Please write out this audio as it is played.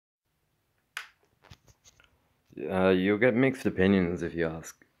You'll get mixed opinions if you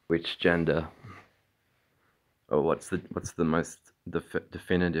ask which gender or what's the most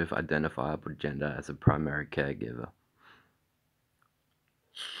definitive identifiable gender as a primary caregiver.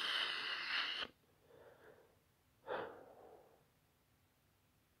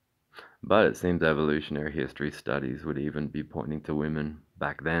 But it seems evolutionary history studies would even be pointing to women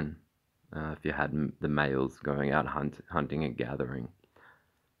back then. If you had the males going out hunting and gathering,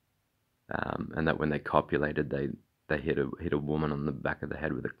 and that when they copulated, they hit a woman on the back of the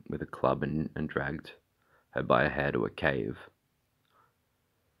head with a club and dragged her by her hair to a cave,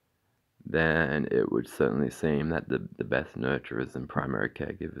 then it would certainly seem that the best nurturers and primary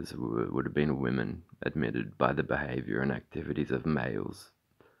caregivers would have been women, admitted by the behavior and activities of males,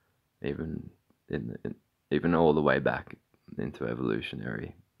 even even all the way back into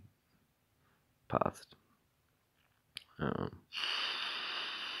evolutionary past. Um,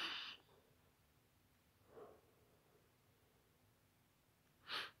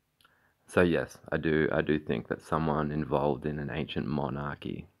 so yes, I do think that someone involved in an ancient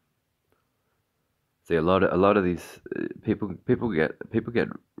monarchy. See, a lot of these people get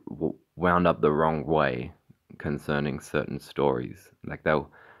wound up the wrong way concerning certain stories. Like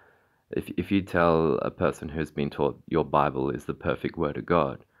if you tell a person who's been taught your Bible is the perfect word of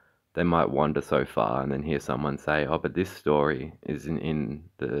God, they might wander so far and then hear someone say, "Oh, but this story is in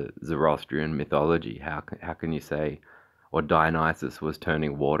the Zoroastrian mythology. How can you say?" Or Dionysus was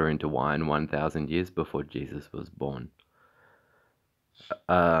turning water into wine 1,000 years before Jesus was born.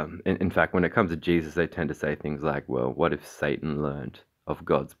 In fact, when it comes to Jesus, they tend to say things like, well, what if Satan learned of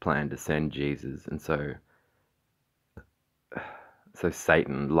God's plan to send Jesus? And so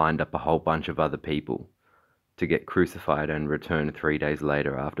Satan lined up a whole bunch of other people to get crucified and return 3 days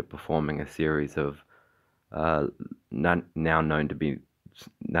later after performing a series of now known to be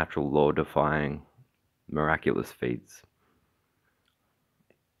natural law defying miraculous feats,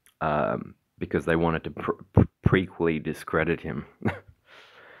 because they wanted to prequely discredit him.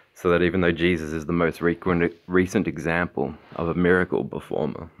 So that even though Jesus is the most recent example of a miracle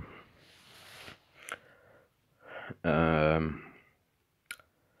performer, um,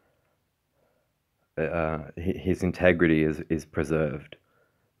 his integrity is preserved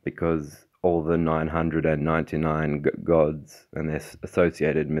because all the 999 gods and their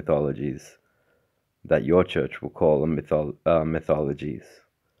associated mythologies that your church will call mythologies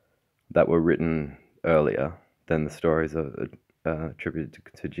that were written earlier than the stories attributed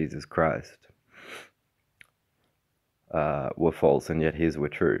to Jesus Christ were false, and yet his were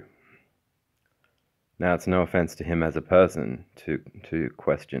true. Now, it's no offense to him as a person to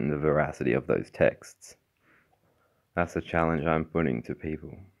question the veracity of those texts. That's a challenge I'm putting to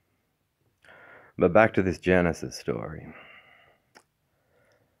people. But back to this Genesis story.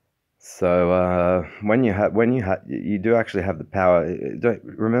 So you do actually have the power. Don't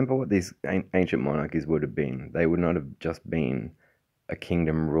remember what these ancient monarchies would have been. They would not have just been a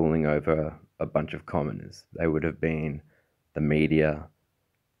kingdom ruling over a bunch of commoners. They would have been the media,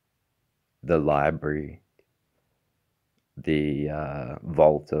 the library, the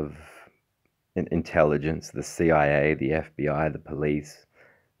vault of intelligence, the CIA, the FBI, the police.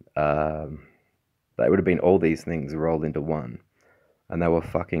 They would have been all these things rolled into one, and they were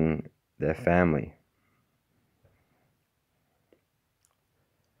fucking their family.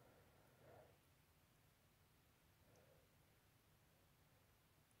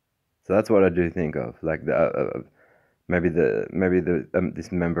 So that's what I do think of. Like maybe the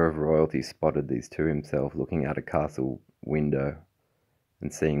this member of royalty spotted these two himself, looking out a castle window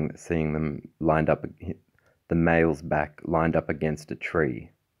and seeing them lined up, the male's back lined up against a tree.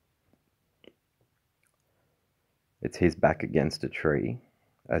 It's his back against a tree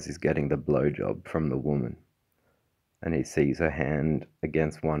as he's getting the blowjob from the woman, and he sees her hand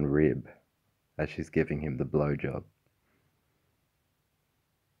against one rib as she's giving him the blowjob.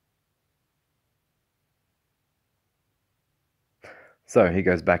 So he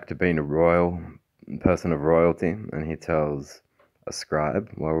goes back to being a royal person of royalty, and he tells a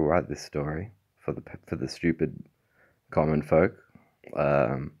scribe, "Well, we'll write this story for the stupid common folk.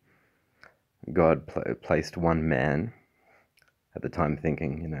 Um, God placed one man at the time,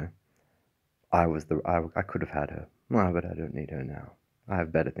 thinking, I could have had her, well, but I don't need her now. I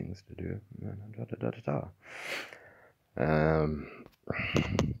have better things to do." Da, da, da, da, da.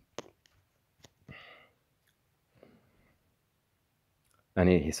 And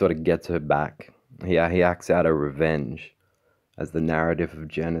he sort of gets her back. He acts out a revenge as the narrative of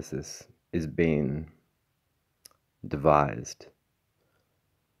Genesis is being devised.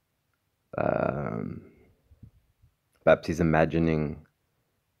 Perhaps he's imagining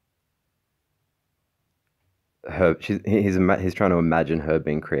he's trying to imagine her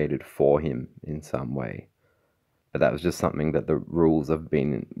being created for him in some way. But that was just something that the rules of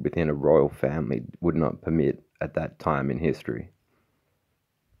being within a royal family would not permit at that time in history.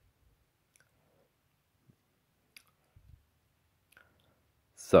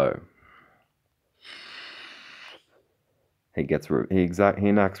 So he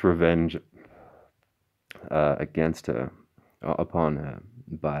enacts revenge against her, upon her,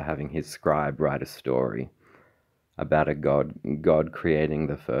 by having his scribe write a story about a god creating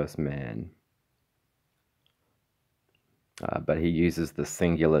the first man. But he uses the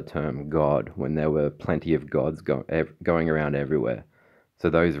singular term God when there were plenty of gods going around everywhere. So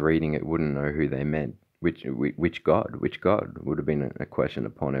those reading it wouldn't know who they meant. Which God? Which God would have been a question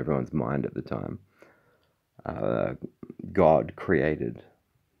upon everyone's mind at the time. God created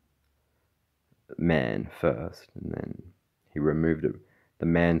man first, and then he removed it. The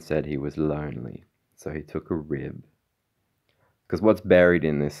man said he was lonely, so he took a rib. Because what's buried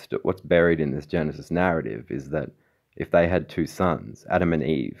in this Genesis narrative is that if they had two sons, Adam and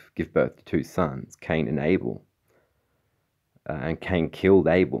Eve give birth to two sons, Cain and Abel, and Cain killed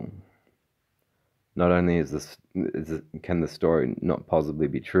Abel. Not only can the story not possibly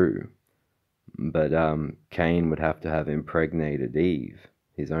be true, but Cain would have to have impregnated Eve,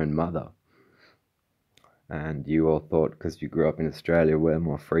 his own mother. And you all thought, because you grew up in Australia, we're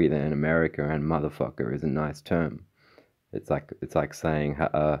more free than in America, and motherfucker is a nice term. It's like saying,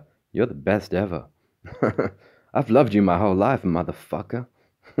 you're the best ever. I've loved you my whole life, motherfucker.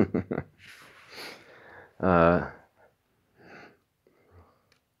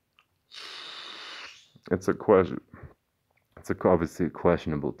 It's obviously a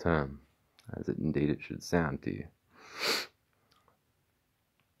questionable term, as indeed it should sound to you.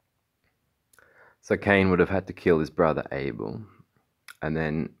 So Cain would have had to kill his brother Abel, and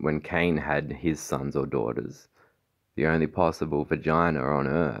then when Cain had his sons or daughters, the only possible vagina on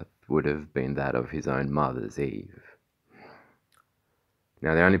earth would have been that of his own mother's, Eve.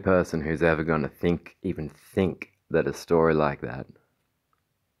 Now, the only person who's ever going to even think that a story like that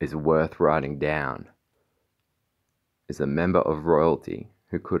is worth writing down is a member of royalty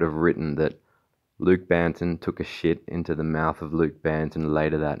who could have written that Luke Banton took a shit into the mouth of Luke Banton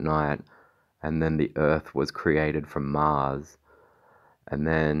later that night, and then the Earth was created from Mars, and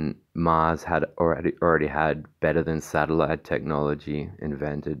then Mars had already had better than satellite technology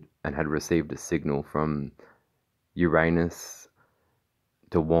invented and had received a signal from Uranus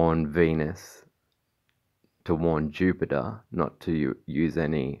to warn Venus, to warn Jupiter not to use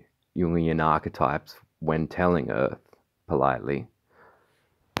any Jungian archetypes when telling Earth politely.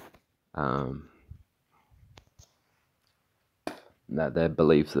 That their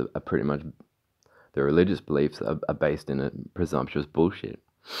beliefs are pretty much, their religious beliefs are based in a presumptuous bullshit.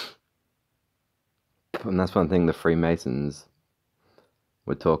 And that's one thing the Freemasons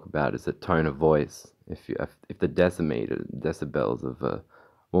would talk about, is the tone of voice. If the decibels of a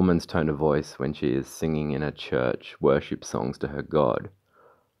woman's tone of voice when she is singing in a church worship songs to her God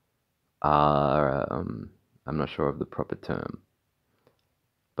are, I'm not sure of the proper term,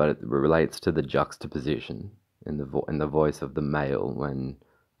 but it relates to the juxtaposition in the voice of the male when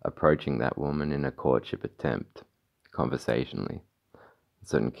approaching that woman in a courtship attempt, conversationally.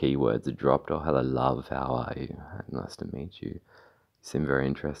 Certain keywords are dropped. Oh, hello, love. How are you? Nice to meet you. You seem very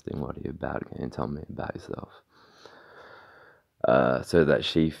interesting. What are you about? Can you tell me about yourself? So that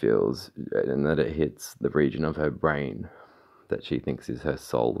she feels, and that it hits the region of her brain that she thinks is her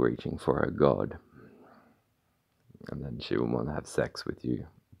soul reaching for her God. And then she will want to have sex with you,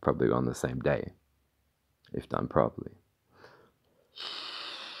 probably on the same day, if done properly.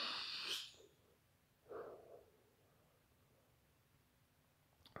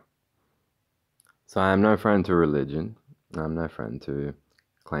 So I am no friend to religion. I'm no friend to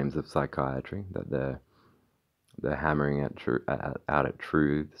claims of psychiatry that they're hammering out at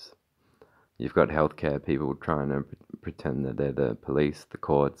truths. You've got healthcare people trying to pretend that they're the police, the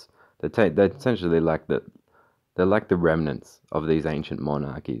courts. They're essentially they're like the remnants of these ancient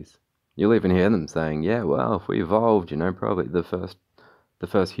monarchies. You'll even hear them saying, "Yeah, well, if we evolved, probably the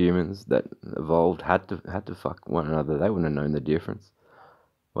first humans that evolved had to fuck one another. They wouldn't have known the difference."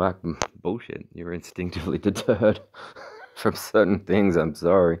 Well, bullshit. You're instinctively deterred from certain things. I'm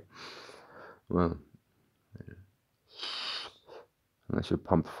sorry. Well, unless you're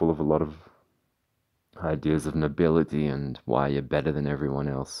pumped full of a lot of ideas of nobility and why you're better than everyone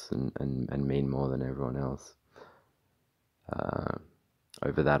else and mean more than everyone else.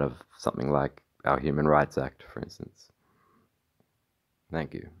 Over that of something like our Human Rights Act, for instance.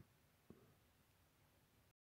 Thank you.